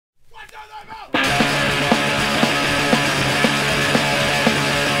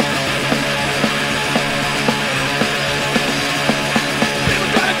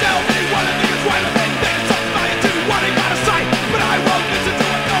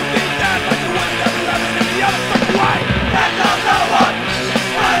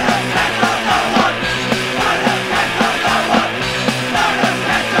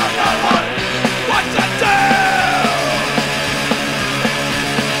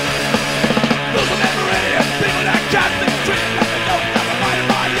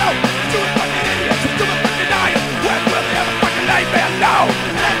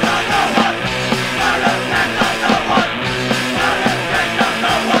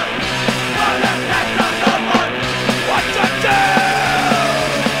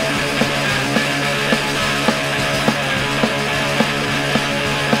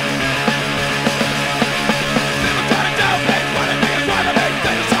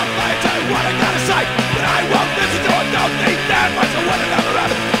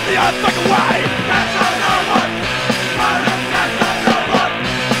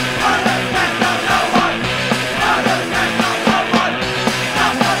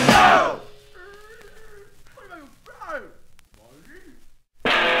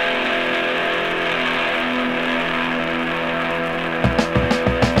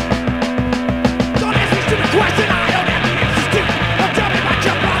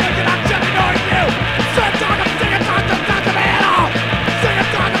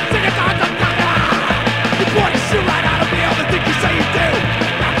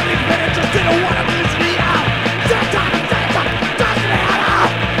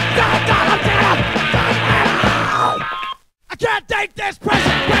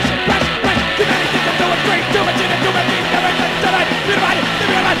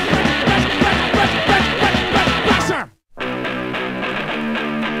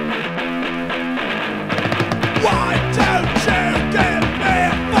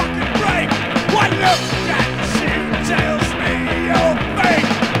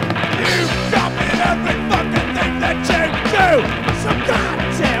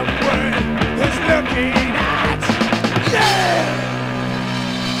goddamn world is looking at. Yeah!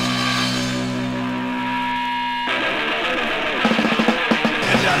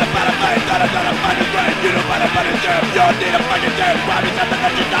 It's not about a fight, not about a fight, it's right. You don't want to fight a germ, you don't need a fucking germ. Find me something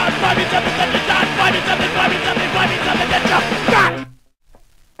that you're not, find me something that you're not, find me something, find me something, find me something that you're not.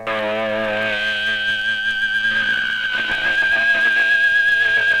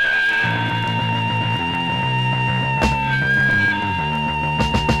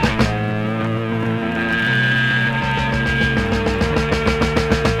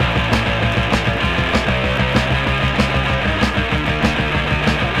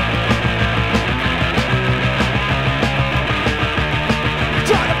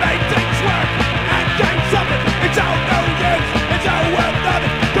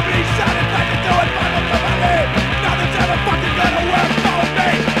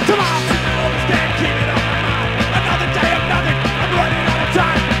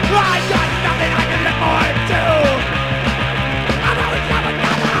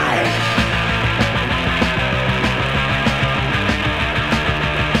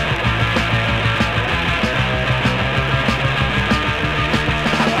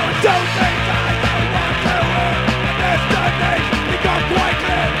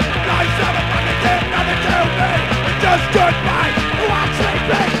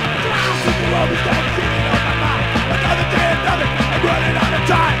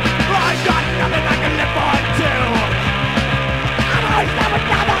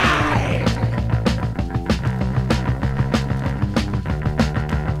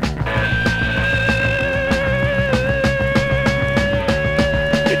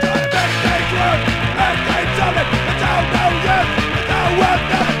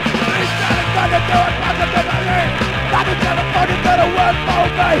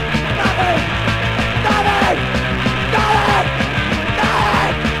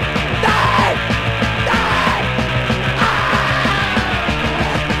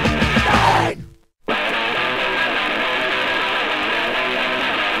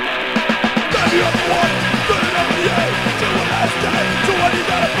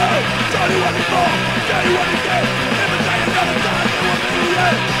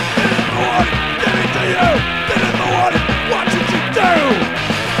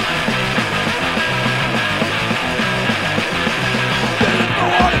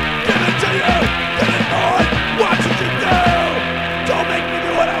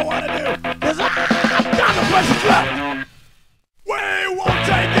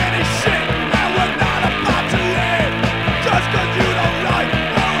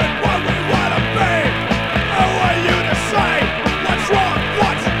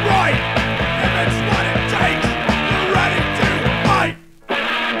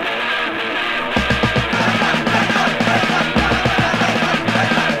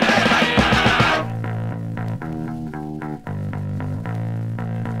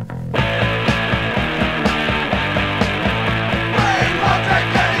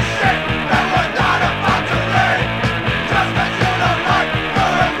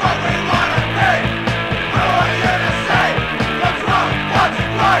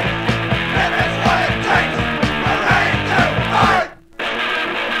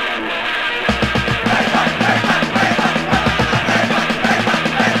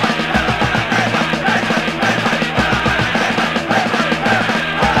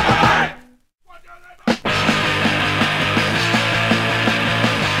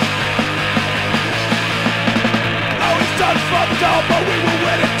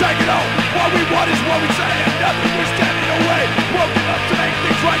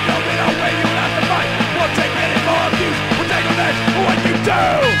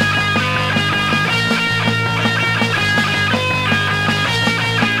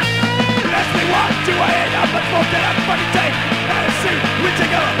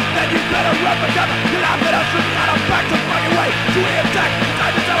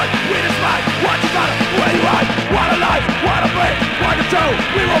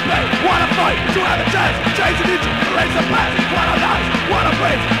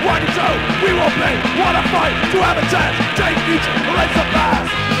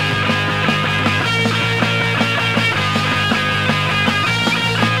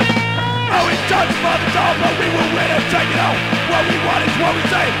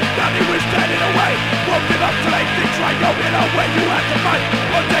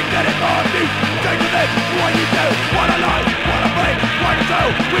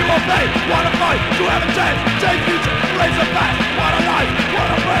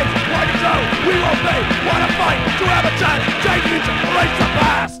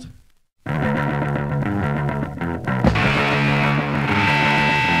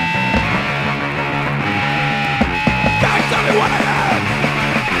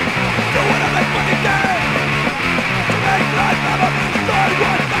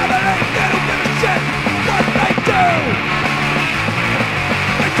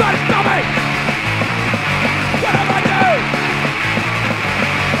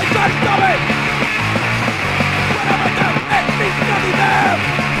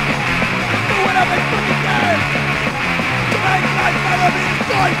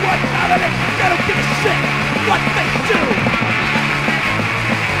 it, they don't give a shit what they do.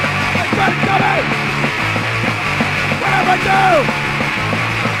 They try to tell me whatever I do.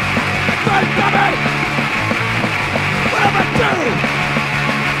 They try to tell me whatever I do.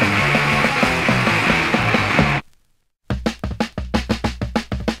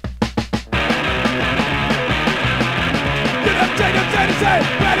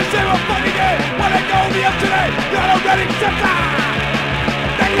 Better say what fucking day. When I go me yesterday, you're already accepted.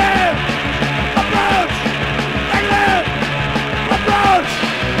 Negative approach. Negative approach.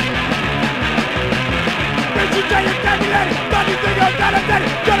 Bitch, you say you're calculated, but you think I'm gonna get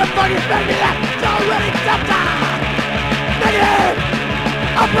it. Gonna fucking make me that. It's already accepted. Negative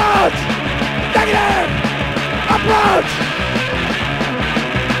approach. Negative approach.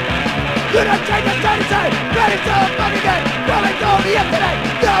 You're not taking a say, ready to a fucking day. When I go me yesterday.